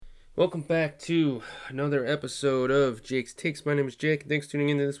Welcome back to another episode of Jake's Takes. My name is Jake, and thanks for tuning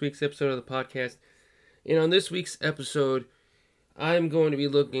into this week's episode of the podcast. And on this week's episode, I'm going to be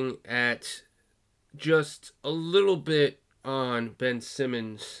looking at just a little bit on Ben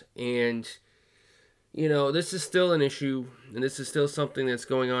Simmons. And, this is still an issue, and this is still something that's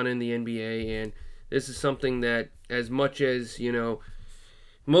going on in the NBA. And this is something that, as much as,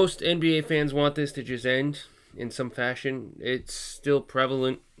 most NBA fans want this to just end in some fashion, it's still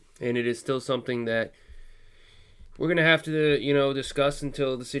prevalent. And it is still something that we're going to have to, discuss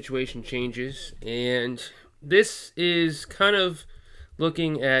until the situation changes. And this is kind of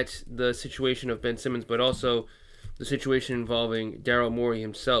looking at the situation of Ben Simmons, but also the situation involving Daryl Morey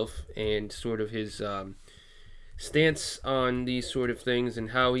himself and sort of his stance on these sort of things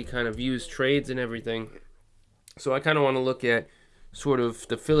and how he kind of views trades and everything. So I kind of want to look at sort of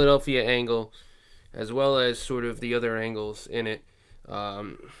the Philadelphia angle as well as sort of the other angles in it.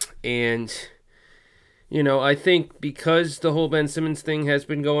 I think because the whole Ben Simmons thing has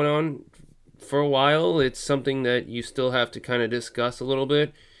been going on for a while, it's something that you still have to kind of discuss a little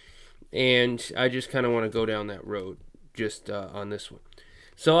bit. And I just kind of want to go down that road just on this one.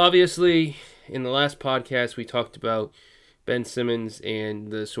 So obviously, in the last podcast, we talked about Ben Simmons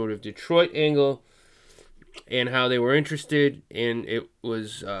and the sort of Detroit angle and how they were interested, and it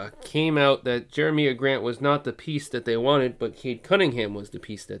was came out that Jeremiah Grant was not the piece that they wanted, but Cade Cunningham was the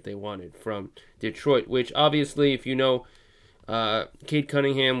piece that they wanted from Detroit, which obviously, if you know, Cade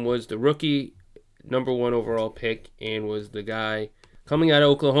Cunningham was the rookie number one overall pick and was the guy coming out of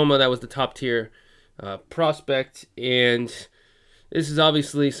Oklahoma that was the top tier prospect, and this is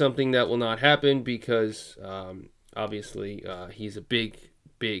obviously something that will not happen because obviously he's a big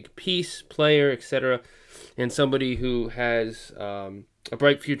piece, player, etc., and somebody who has a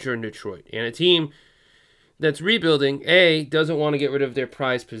bright future in Detroit. And a team that's rebuilding, doesn't want to get rid of their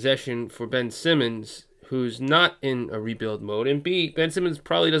prized possession for Ben Simmons, who's not in a rebuild mode, and B, Ben Simmons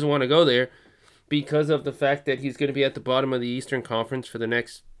probably doesn't want to go there because of the fact that he's going to be at the bottom of the Eastern Conference for the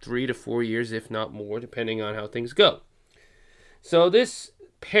next 3 to 4 years, if not more, depending on how things go. So this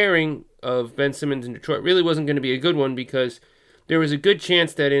pairing of Ben Simmons and Detroit really wasn't going to be a good one because there was a good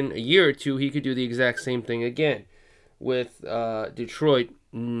chance that in a year or two he could do the exact same thing again with Detroit,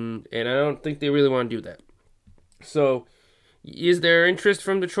 and I don't think they really want to do that. So, is there interest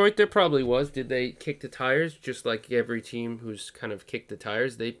from Detroit? There probably was. Did they kick the tires? Just like every team who's kind of kicked the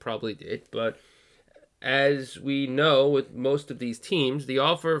tires, they probably did. But as we know with most of these teams, the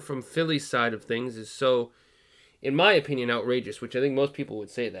offer from Philly's side of things is so, in my opinion, outrageous, which I think most people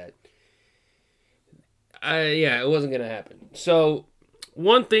would say that. It wasn't going to happen. So,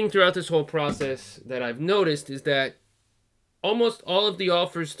 one thing throughout this whole process that I've noticed is that almost all of the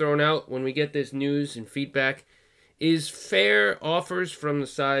offers thrown out when we get this news and feedback is fair offers from the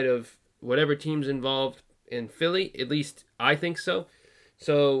side of whatever team's involved in Philly. At least I think so.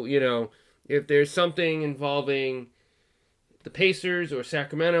 So, if there's something involving the Pacers or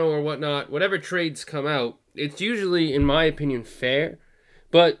Sacramento or whatnot, whatever trades come out, it's usually, in my opinion, fair.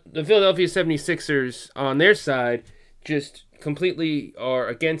 But the Philadelphia 76ers, on their side, just completely are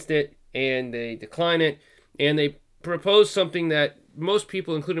against it, and they decline it, and they propose something that most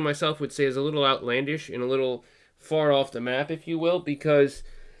people, including myself, would say is a little outlandish and a little far off the map, if you will, because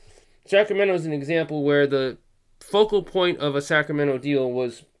Sacramento is an example where the focal point of a Sacramento deal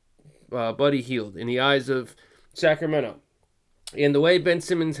was Buddy Hield in the eyes of Sacramento. And the way Ben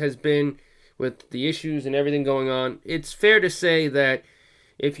Simmons has been with the issues and everything going on, it's fair to say that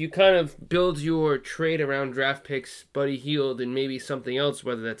if you kind of build your trade around draft picks, Buddy Hield, and maybe something else,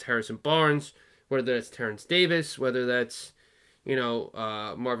 whether that's Harrison Barnes, whether that's Terrence Davis, whether that's,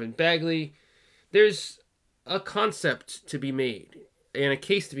 Marvin Bagley, there's a concept to be made and a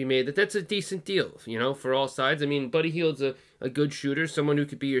case to be made that that's a decent deal, for all sides. I mean, Buddy Hield's a good shooter, someone who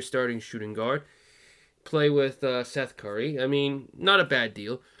could be your starting shooting guard, play with Seth Curry. I mean, not a bad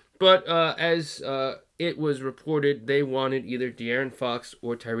deal. But as it was reported, they wanted either De'Aaron Fox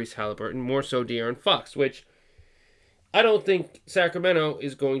or Tyrese Halliburton, more so De'Aaron Fox, which I don't think Sacramento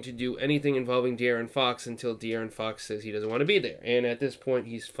is going to do anything involving De'Aaron Fox until De'Aaron Fox says he doesn't want to be there. And at this point,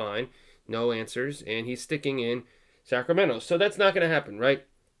 he's fine, no answers, and he's sticking in Sacramento. So that's not going to happen, right?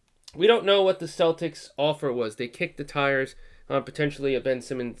 We don't know what the Celtics' offer was. They kicked the tires on potentially a Ben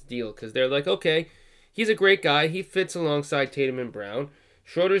Simmons deal because they're like, okay, he's a great guy. He fits alongside Tatum and Brown.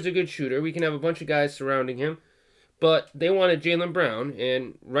 Schroeder's a good shooter. We can have a bunch of guys surrounding him. But they wanted Jaylen Brown,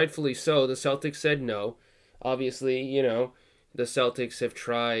 and rightfully so. The Celtics said no. Obviously, the Celtics have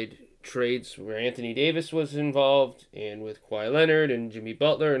tried trades where Anthony Davis was involved, and with Kawhi Leonard and Jimmy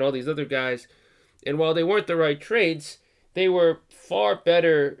Butler and all these other guys. And while they weren't the right trades, they were far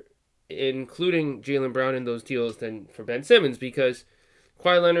better including Jaylen Brown in those deals than for Ben Simmons, because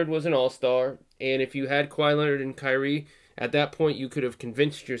Kawhi Leonard was an all-star, and if you had Kawhi Leonard and Kyrie, at that point you could have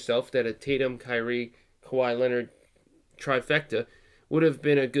convinced yourself that a Tatum, Kyrie, Kawhi Leonard trifecta would have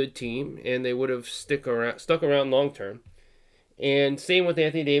been a good team, and they would have stuck around long term. And same with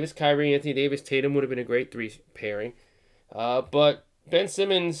Anthony Davis, Kyrie, Anthony Davis, Tatum would have been a great three pairing. But Ben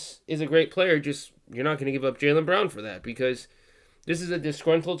Simmons is a great player. Just you're not going to give up Jaylen Brown for that, because this is a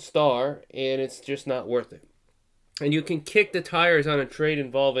disgruntled star, and it's just not worth it. And you can kick the tires on a trade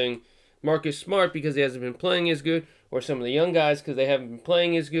involving Marcus Smart because he hasn't been playing as good, or some of the young guys because they haven't been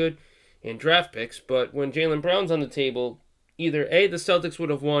playing as good, and draft picks. But when Jaylen Brown's on the table, either A, the Celtics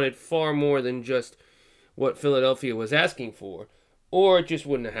would have wanted far more than just what Philadelphia was asking for, or it just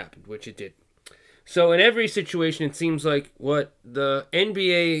wouldn't have happened, which it did. So in every situation, it seems like what the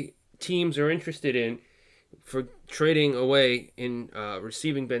NBA teams are interested in for trading away in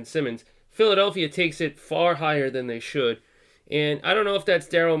receiving Ben Simmons, Philadelphia takes it far higher than they should. And I don't know if that's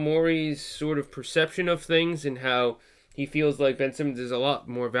Daryl Morey's sort of perception of things and how he feels like Ben Simmons is a lot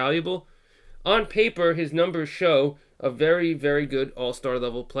more valuable. On paper, his numbers show a very, very good all-star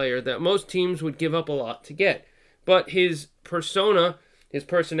level player that most teams would give up a lot to get. But his persona, his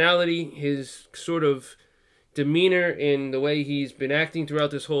personality, his sort of demeanor in the way he's been acting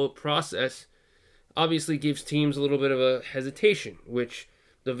throughout this whole process obviously gives teams a little bit of a hesitation, which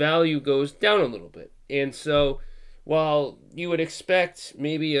the value goes down a little bit. And so while you would expect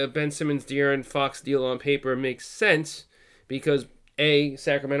maybe a Ben Simmons, De'Aaron Fox deal on paper makes sense because A,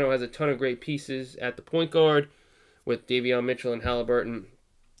 Sacramento has a ton of great pieces at the point guard with Davion Mitchell and Halliburton.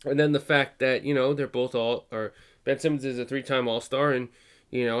 And then the fact that, they're both Ben Simmons is a 3-time All-Star, and,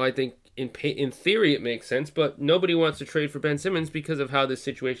 I think in theory it makes sense, but nobody wants to trade for Ben Simmons because of how this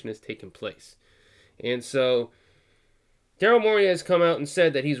situation has taken place. And so Daryl Morey has come out and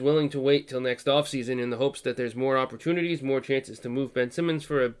said that he's willing to wait till next offseason in the hopes that there's more opportunities, more chances to move Ben Simmons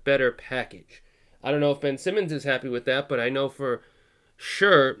for a better package. I don't know if Ben Simmons is happy with that, but I know for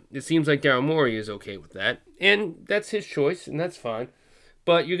sure it seems like Daryl Morey is okay with that. And that's his choice, and that's fine.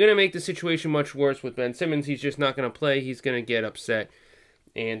 But you're going to make the situation much worse with Ben Simmons. He's just not going to play. He's going to get upset,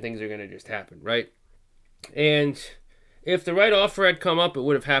 and things are going to just happen, right? And if the right offer had come up, it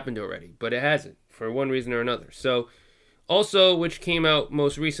would have happened already, but it hasn't for one reason or another. So, also, which came out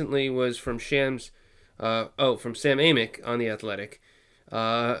most recently was from Sam Amick on The Athletic,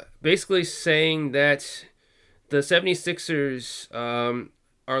 basically saying that the 76ers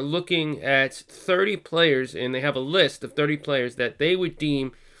are looking at 30 players, and they have a list of 30 players that they would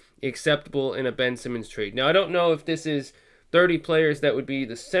deem acceptable in a Ben Simmons trade. Now, I don't know if this is 30 players that would be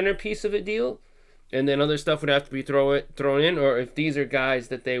the centerpiece of a deal, and then other stuff would have to be thrown in, or if these are guys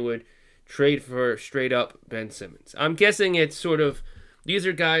that they would trade for straight up Ben Simmons. I'm guessing it's sort of, these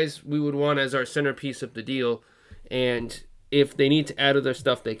are guys we would want as our centerpiece of the deal, and if they need to add other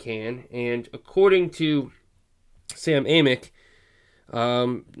stuff, they can. And according to Sam Amick,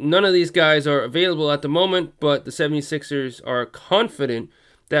 none of these guys are available at the moment, but the 76ers are confident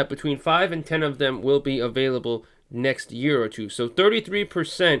that between 5 and 10 of them will be available next year or two. So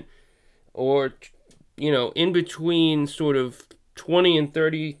 33%, or, in between sort of 20 and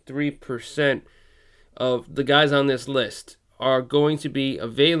 33% of the guys on this list are going to be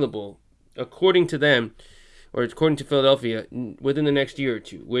available, according to them, or according to Philadelphia, within the next year or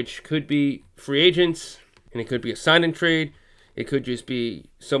two, which could be free agents, and it could be a sign and trade. It could just be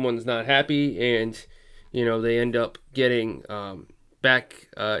someone's not happy, and, they end up getting back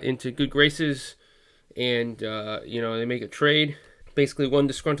into good graces, and, they make a trade. Basically one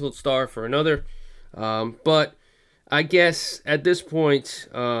disgruntled star for another. But I guess at this point,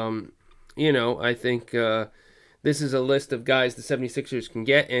 I think this is a list of guys the 76ers can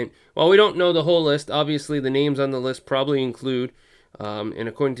get. And while we don't know the whole list, obviously the names on the list probably include, and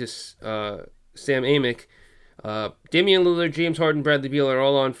according to Sam Amick, Damian Lillard, James Harden, Bradley Beal are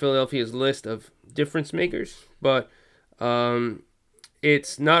all on Philadelphia's list of difference makers. But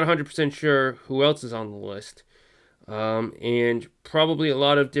it's not 100% sure who else is on the list. And probably a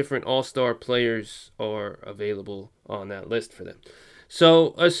lot of different all-star players are available on that list for them.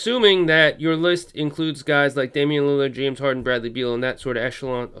 So, assuming that your list includes guys like Damian Lillard, James Harden, Bradley Beal, and that sort of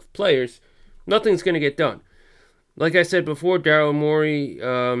echelon of players, nothing's going to get done. Like I said before, Daryl Morey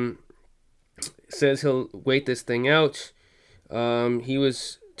says he'll wait this thing out. He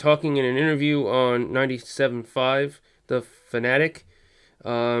was talking in an interview on 97.5, The Fanatic,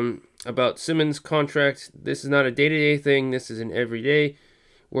 about Simmons' contract. This is not a day-to-day thing. This is an everyday.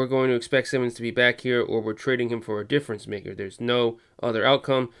 We're going to expect Simmons to be back here, or we're trading him for a difference maker. There's no other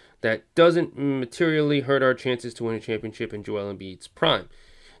outcome that doesn't materially hurt our chances to win a championship in Joel Embiid's prime.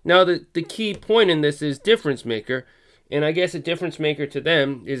 Now, the key point in this is difference maker, and I guess a difference maker to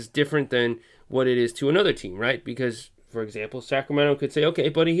them is different than what it is to another team, right? Because, for example, Sacramento could say, okay,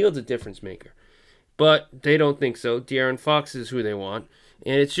 Buddy Hield's a difference maker. But they don't think so. De'Aaron Fox is who they want.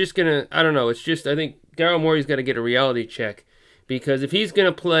 And it's just going to, I don't know, it's just, I think Daryl Morey's got to get a reality check. Because if he's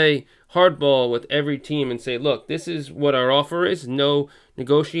going to play hardball with every team and say, look, this is what our offer is, no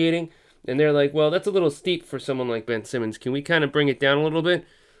negotiating, and they're like, well, that's a little steep for someone like Ben Simmons. Can we kind of bring it down a little bit?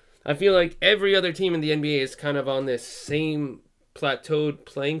 I feel like every other team in the NBA is kind of on this same plateaued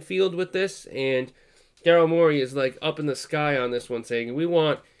playing field with this, and Daryl Morey is like up in the sky on this one, saying we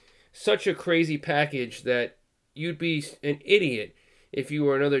want such a crazy package that you'd be an idiot if you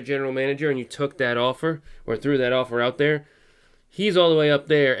were another general manager and you took that offer or threw that offer out there. He's all the way up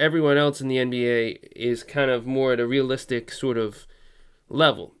there. Everyone else in the NBA is kind of more at a realistic sort of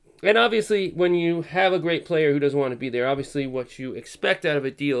level. And obviously, when you have a great player who doesn't want to be there, obviously what you expect out of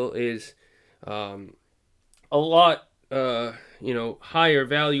a deal is a lot, higher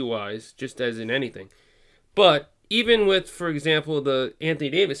value-wise, just as in anything. But even with, for example, the Anthony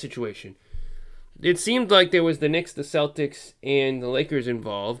Davis situation, it seemed like there was the Knicks, the Celtics, and the Lakers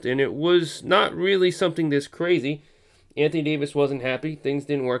involved, and it was not really something this crazy. Anthony Davis wasn't happy. Things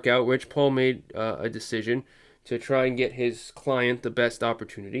didn't work out. Rich Paul made a decision to try and get his client the best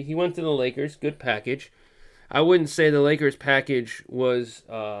opportunity. He went to the Lakers, good package. I wouldn't say the Lakers package was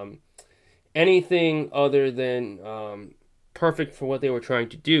anything other than perfect for what they were trying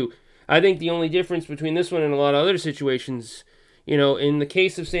to do. I think the only difference between this one and a lot of other situations, in the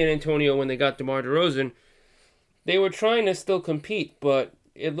case of San Antonio when they got DeMar DeRozan, they were trying to still compete, but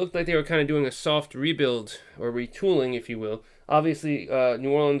it looked like they were kind of doing a soft rebuild or retooling, if you will. Obviously, New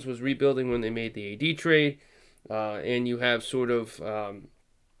Orleans was rebuilding when they made the AD trade. And you have sort of,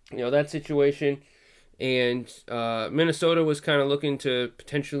 that situation. And Minnesota was kind of looking to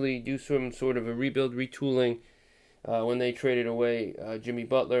potentially do some sort of a rebuild, retooling when they traded away Jimmy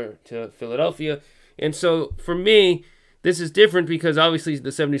Butler to Philadelphia. And so for me, this is different because obviously the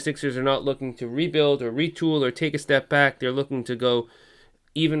 76ers are not looking to rebuild or retool or take a step back. They're looking to go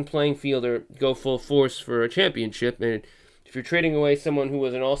even playing field or go full force for a championship. And if you're trading away someone who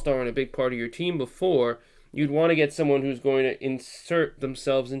was an all-star and a big part of your team before, you'd want to get someone who's going to insert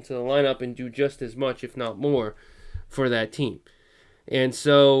themselves into the lineup and do just as much, if not more, for that team. And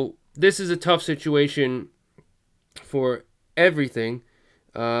so this is a tough situation for everything.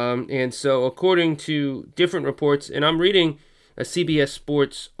 And so according to different reports, and I'm reading a CBS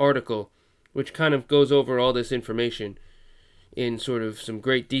Sports article, which kind of goes over all this information in sort of some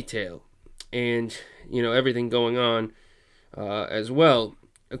great detail and, everything going on as well.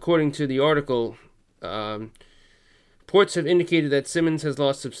 According to the article, reports have indicated that Simmons has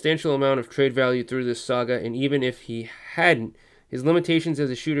lost substantial amount of trade value through this saga, and even if he hadn't, his limitations as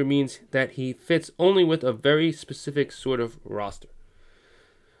a shooter means that he fits only with a very specific sort of roster.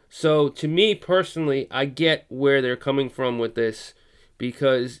 So to me personally, I get where they're coming from with this,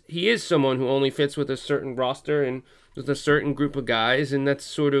 because he is someone who only fits with a certain roster and with a certain group of guys, and that's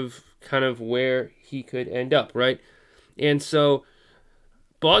sort of kind of where he could end up, right? And so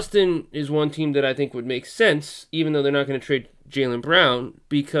Boston is one team that I think would make sense, even though they're not going to trade Jaylen Brown,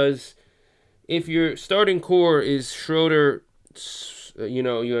 because if your starting core is Schroeder,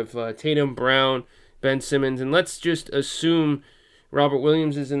 you have Tatum, Brown, Ben Simmons, and let's just assume Robert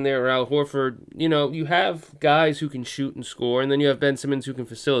Williams is in there, or Al Horford, you have guys who can shoot and score, and then you have Ben Simmons who can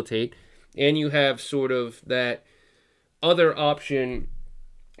facilitate, and you have sort of that other option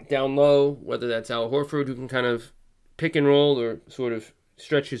down low, whether that's Al Horford who can kind of pick and roll or sort of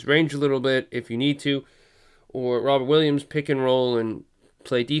stretch his range a little bit if you need to, or Robert Williams pick and roll and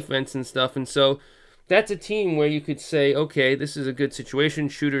play defense and stuff. And so that's a team where you could say, okay, this is a good situation,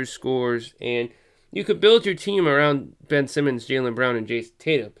 shooters, scores, and you could build your team around Ben Simmons, Jaylen Brown, and Jason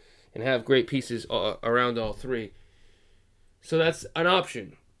Tatum and have great pieces around all three. So that's an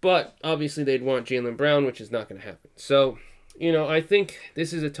option. But obviously they'd want Jaylen Brown, which is not going to happen. So, I think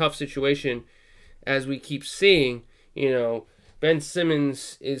this is a tough situation as we keep seeing, Ben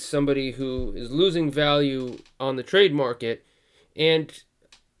Simmons is somebody who is losing value on the trade market, and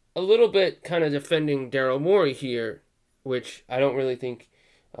a little bit kind of defending Daryl Morey here, which I don't really think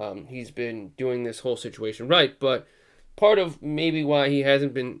he's been doing this whole situation right, but part of maybe why he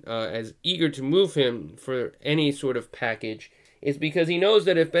hasn't been as eager to move him for any sort of package is because he knows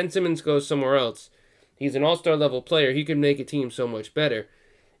that if Ben Simmons goes somewhere else, he's an all-star level player, he can make a team so much better.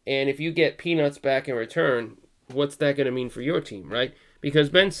 And if you get peanuts back in return, what's that going to mean for your team, right? Because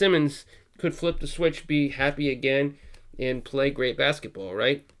Ben Simmons could flip the switch, be happy again, and play great basketball,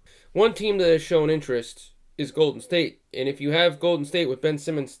 right? One team that has shown interest is Golden State. And if you have Golden State with Ben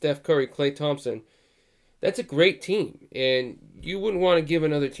Simmons, Steph Curry, Klay Thompson, that's a great team. And you wouldn't want to give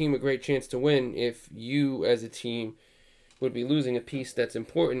another team a great chance to win if you, as a team, would be losing a piece that's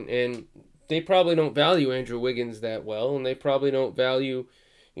important. And they probably don't value Andrew Wiggins that well, and they probably don't value,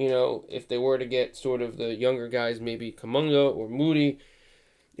 if they were to get sort of the younger guys, maybe Kuminga or Moody,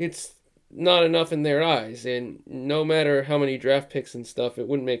 it's not enough in their eyes. And no matter how many draft picks and stuff, it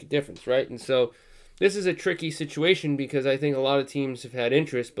wouldn't make a difference, right? And so this is a tricky situation because I think a lot of teams have had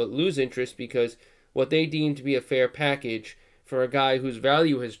interest but lose interest because what they deem to be a fair package for a guy whose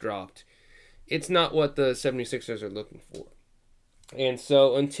value has dropped, it's not what the 76ers are looking for. And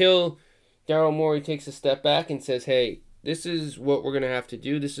so until Daryl Morey takes a step back and says, hey, this is what we're going to have to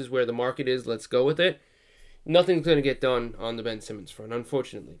do, this is where the market is, let's go with it, nothing's going to get done on the Ben Simmons front,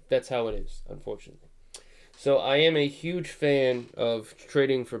 unfortunately. That's how it is, unfortunately. So I am a huge fan of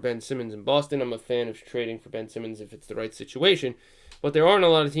trading for Ben Simmons in Boston. I'm a fan of trading for Ben Simmons if it's the right situation. But there aren't a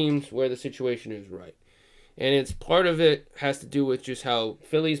lot of teams where the situation is right. And it's part of it has to do with just how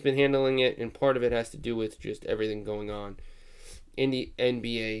Philly's been handling it, and part of it has to do with just everything going on in the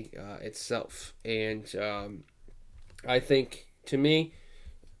NBA itself. And I think, to me,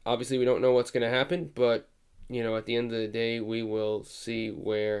 obviously we don't know what's going to happen, but at the end of the day, we will see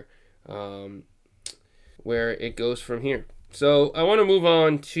where it goes from here. So I want to move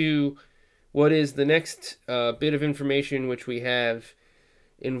on to what is the next bit of information which we have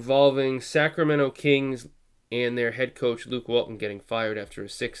involving Sacramento Kings and their head coach Luke Walton getting fired after a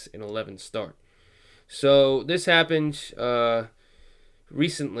 6-11 start. So this happened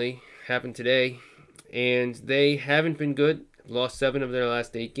recently, happened today, and they haven't been good. Lost 7 of their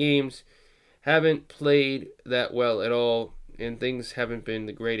last 8 games. Haven't played that well at all, and things haven't been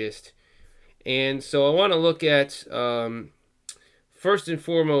the greatest. And so I want to look at, first and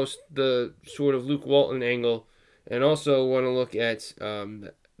foremost, the sort of Luke Walton angle, and also want to look at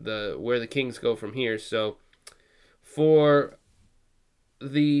where the Kings go from here. So for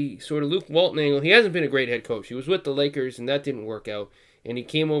the sort of Luke Walton angle, he hasn't been a great head coach. He was with the Lakers, and that didn't work out. And he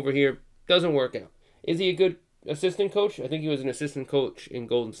came over here, doesn't work out. Is he a good assistant coach? I think he was an assistant coach in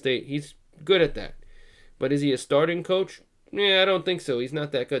Golden State. He's good at that. But is he a starting coach? Yeah, I don't think so. He's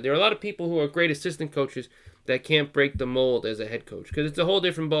not that good. There are a lot of people who are great assistant coaches that can't break the mold as a head coach because it's a whole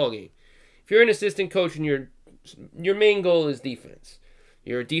different ballgame. If you're an assistant coach and your main goal is defense,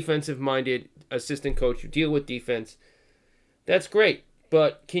 you're a defensive-minded assistant coach, you deal with defense, that's great.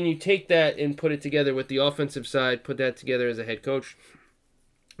 But can you take that and put it together with the offensive side, put that together as a head coach?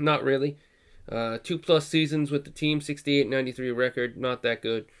 Not really. 2+ seasons with the team, 68-93 record, not that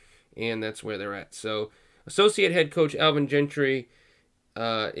good, and that's where they're at. So associate head coach Alvin Gentry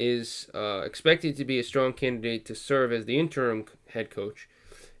is expected to be a strong candidate to serve as the interim head coach.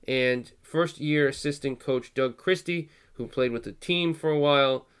 And first-year assistant coach Doug Christie, who played with the team for a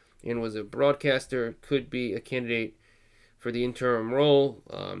while and was a broadcaster, could be a candidate for the interim role.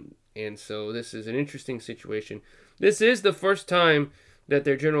 And so this is an interesting situation. This is the first time that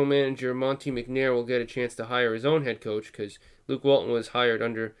their general manager, Monte McNair, will get a chance to hire his own head coach because Luke Walton was hired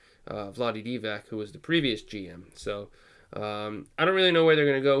under Vlade Divac, who was the previous GM. So I don't really know where they're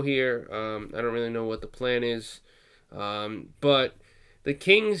going to go here. I don't really know what the plan is. But the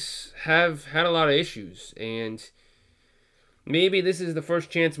Kings have had a lot of issues, and maybe this is the first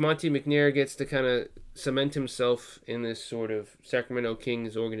chance Monte McNair gets to kind of cement himself in this sort of Sacramento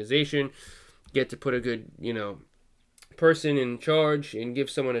Kings organization, get to put a good, person in charge and give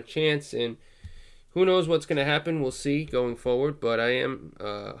someone a chance, and who knows what's going to happen. We'll see going forward, but I am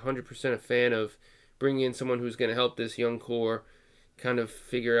 100% a fan of bringing in someone who's going to help this young core kind of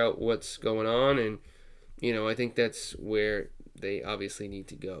figure out what's going on, and I think that's where they obviously need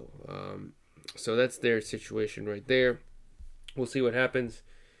to go. So that's their situation right there. We'll see what happens.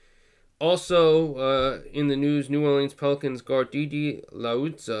 Also, in the news, New Orleans Pelicans guard Didi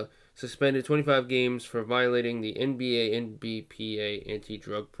Lautza suspended 25 games for violating the NBA NBPA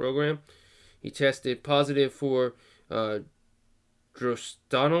anti-drug program. He tested positive for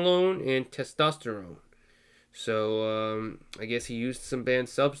drostanolone and testosterone. So I guess he used some banned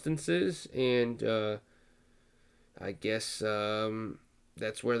substances, and I guess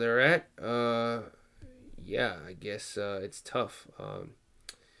that's where they're at. Yeah, I guess it's tough.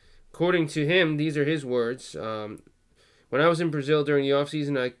 According to him, these are his words. When I was in Brazil during the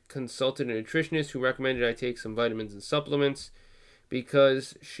off-season, I consulted a nutritionist who recommended I take some vitamins and supplements.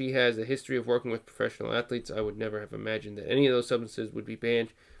 Because she has a history of working with professional athletes, I would never have imagined that any of those substances would be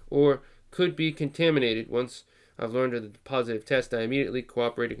banned or could be contaminated. Once I've learned of the positive test, I immediately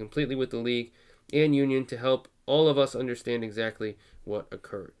cooperated completely with the league and union to help all of us understand exactly what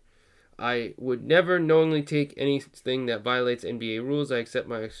occurred. I would never knowingly take anything that violates NBA rules. I accept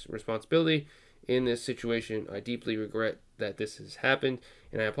my responsibility in this situation. I deeply regret that this has happened,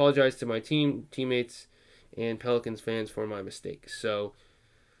 and I apologize to my teammates, and Pelicans fans for my mistake. So,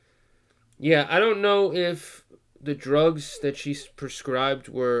 yeah, I don't know if the drugs that she prescribed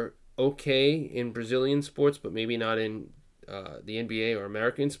were okay in Brazilian sports, but maybe not in the NBA or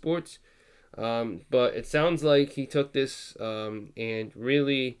American sports. But it sounds like he took this and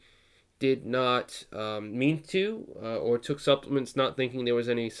really did not mean to, or took supplements not thinking there was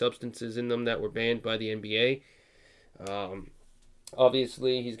any substances in them that were banned by the NBA.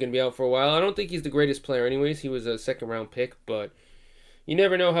 Obviously, he's going to be out for a while. I don't think he's the greatest player anyways. He was a second-round pick, but you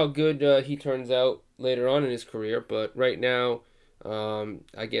never know how good he turns out later on in his career. But right now,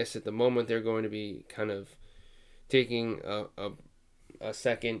 I guess at the moment they're going to be kind of taking a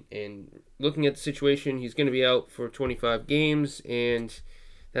second and looking at the situation. He's going to be out for 25 games, and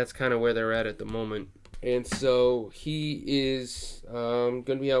that's kind of where they're at the moment. And so he is going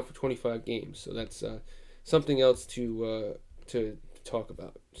to be out for 25 games. So that's something else to talk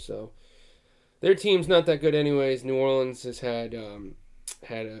about. So their team's not that good anyways. New Orleans has had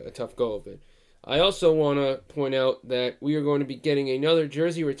a tough go of it. I also want to point out that we are going to be getting another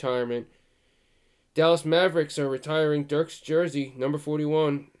jersey retirement. Dallas Mavericks are retiring Dirk's jersey, number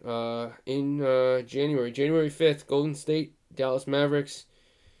 41, in January 5th. Golden State, Dallas Mavericks.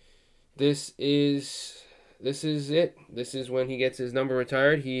 This is it. This is when he gets his number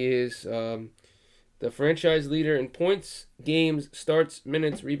retired. He is the franchise leader in points, games, starts,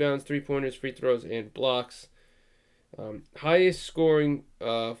 minutes, rebounds, three-pointers, free throws, and blocks. Highest scoring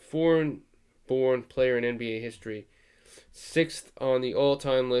foreign-born player in NBA history. 6th on the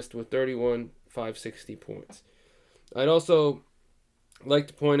all-time list with 31,560 points. I'd also like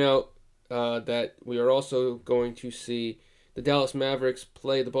to point out that we are also going to see the Dallas Mavericks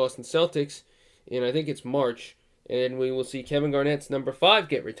play the Boston Celtics in, I think it's March, and we will see Kevin Garnett's number 5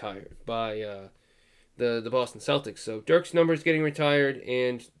 get retired by the Boston Celtics. So Dirk's number is getting retired,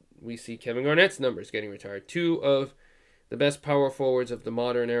 and we see Kevin Garnett's numbers getting retired. 2 of the best power forwards of the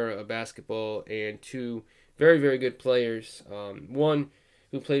modern era of basketball, and 2 very, very good players. One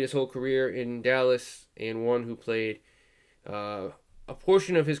who played his whole career in Dallas, and one who played a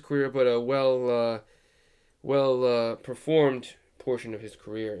portion of his career, but a well performed portion of his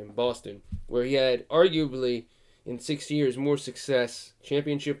career in Boston, where he had arguably in 6 years more success,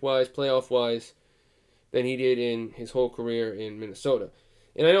 championship-wise, playoff-wise, than he did in his whole career in Minnesota.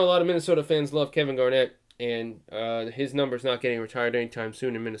 And I know a lot of Minnesota fans love Kevin Garnett, and his number's not getting retired anytime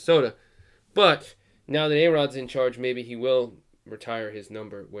soon in Minnesota. But now that A-Rod's in charge, maybe he will retire his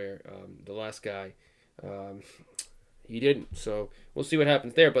number, where the last guy, he didn't. So we'll see what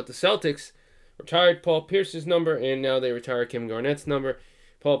happens there. But the Celtics retired Paul Pierce's number, and now they retire Kevin Garnett's number.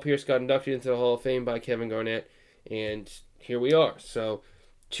 Paul Pierce got inducted into the Hall of Fame by Kevin Garnett, and here we are. So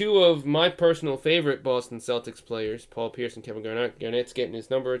 2 of my personal favorite Boston Celtics players, Paul Pierce and Kevin Garnett. Garnett's getting his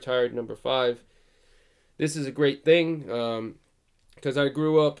number retired, number 5. This is a great thing because I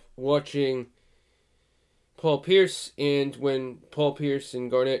grew up watching Paul Pierce, and when Paul Pierce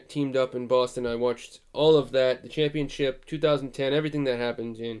and Garnett teamed up in Boston, I watched all of that, the championship, 2010, everything that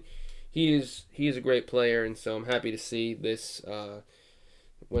happened, and he is a great player, and so I'm happy to see this.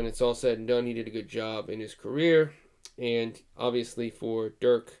 When it's all said and done, he did a good job in his career, and obviously for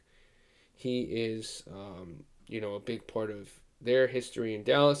Dirk, he is a big part of their history in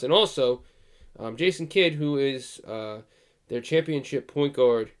Dallas, and also Jason Kidd, who is their championship point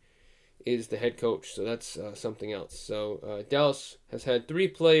guard, is the head coach, so that's something else. So Dallas has had 3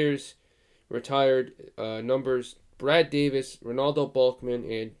 players retired, numbers Brad Davis, Ronaldo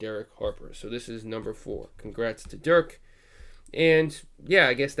Balkman, and Derek Harper. So this is number 4. Congrats to Dirk. And yeah,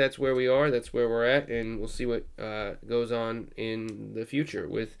 I guess that's where we are. That's where we're at, and we'll see what goes on in the future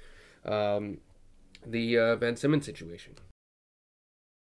with the Ben Simmons situation.